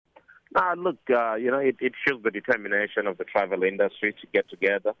Look, it shows the determination of the travel industry to get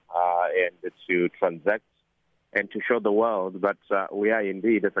together and to transact and to show the world that we are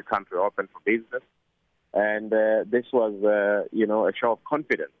indeed, as a country, open for business. And this was, a show of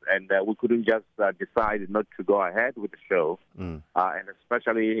confidence. And we couldn't just decide not to go ahead with the show. And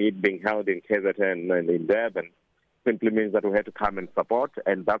especially it being held in KZN and in Durban simply means that we had to come and support.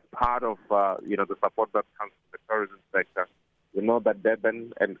 And that's part of, the support that comes from the tourism sector. We know that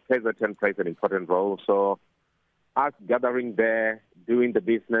Durban and KZN plays an important role. So us gathering there, doing the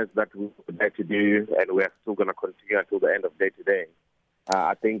business that we were there to do, and we are still going to continue until the end of day today.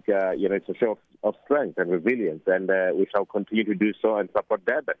 I think, it's a show of strength and resilience, and we shall continue to do so and support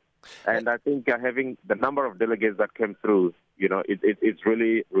Durban. And I think having the number of delegates that came through, it's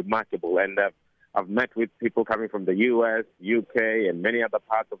really remarkable. And I've met with people coming from the US, UK, and many other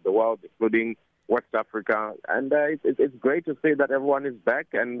parts of the world, including West Africa. And it's great to see that everyone is back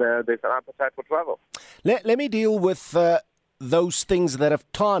and there's an appetite for travel. Let me deal with those things that have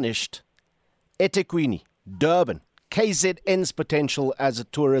tarnished eThekwini, Durban, KZN's potential as a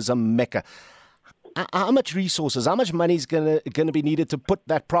tourism mecca. How much resources, how much money is going to be needed to put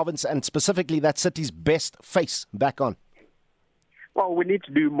that province and specifically that city's best face back on? Well, we need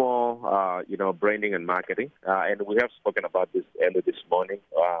to do more, branding and marketing. And we have spoken about this earlier this morning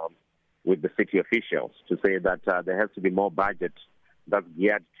with the city officials to say that there has to be more budget that's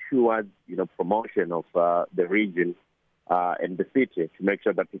geared towards, promotion of the region and the city to make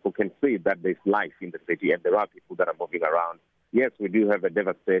sure that people can see that there's life in the city and there are people that are moving around. Yes, we do have a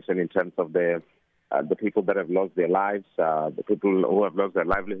devastation in terms of the people that have lost their lives, the people who have lost their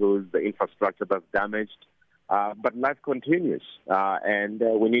livelihoods, the infrastructure that's damaged. But life continues, and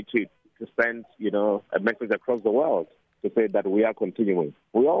we need to send, a message across the world to say that we are continuing.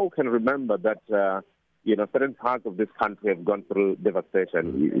 We all can remember that, certain parts of this country have gone through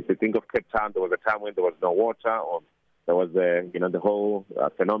devastation. If you think of Cape Town, there was a time when there was no water, or there was, the whole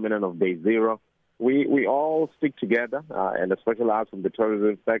phenomenon of day zero. We all stick together, and especially us from the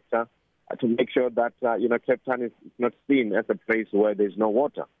tourism sector, to make sure that, Cape Town is not seen as a place where there's no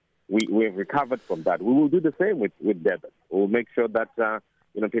water. We have recovered from that. We will do the same with Durban. We'll make sure that,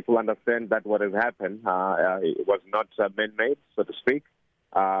 people understand that what has happened, it was not man-made, so to speak.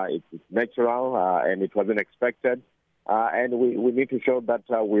 It's natural, and it wasn't expected. And we need to show that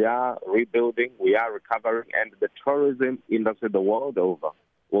we are rebuilding, we are recovering, and the tourism industry the world over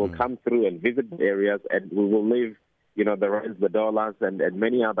will come through and visit the areas, and we will leave, the rands, the dollars, and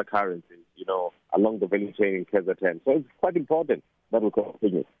many other currencies, along the value chain in KZN. So it's quite important that we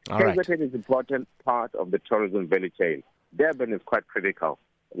continue. KZN is an important part of the tourism value chain. Durban is quite critical.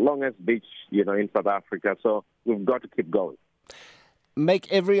 Longest beach, in South Africa. So we've got to keep going.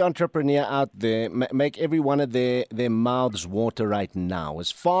 Make every entrepreneur out there, make every one of their mouths water right now.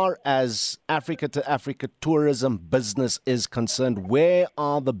 As far as Africa to Africa tourism business is concerned, where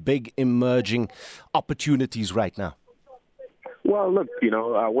are the big emerging opportunities right now? Well, look,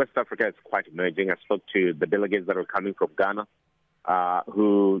 West Africa is quite emerging. I spoke to the delegates that are coming from Ghana,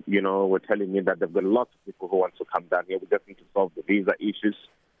 who, were telling me that they've got lots of people who want to come down here. We just need to solve the visa issues.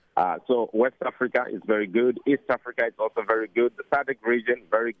 So West Africa is very good. East Africa is also very good. The SADC region,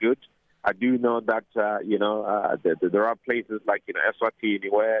 very good. I do know that, there are places like,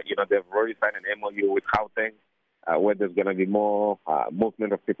 Eswatini where, they've already signed an MOU with Gauteng, where there's going to be more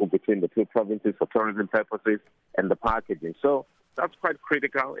movement of people between the two provinces for tourism purposes and the packaging. So that's quite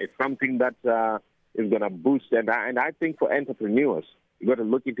critical. It's something that is going to boost. And I think for entrepreneurs, you've got to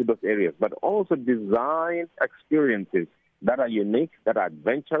look into those areas, but also design experiences that are unique, that are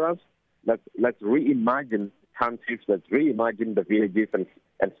adventurous. Let's reimagine townships, let's reimagine the villages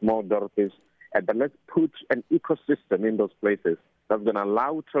and small dorpies, and then let's put an ecosystem in those places that's going to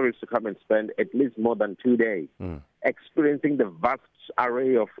allow tourists to come and spend at least more than 2 days experiencing the vast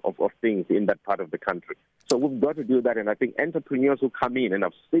array of things in that part of the country. So we've got to do that, and I think entrepreneurs who come in, and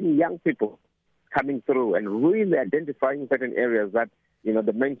I've seen young people coming through and really identifying certain areas that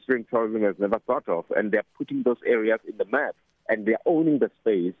the mainstream tourism has never thought of, and they're putting those areas in the map, and they're owning the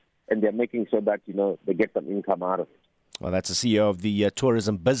space, and they're making sure that, they get some income out of it. Well, that's the CEO of the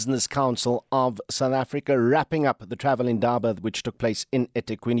Tourism Business Council of South Africa, wrapping up the Travel Indaba, which took place in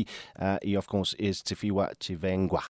eThekwini. He, of course, is Tsifiwa Chivengwa.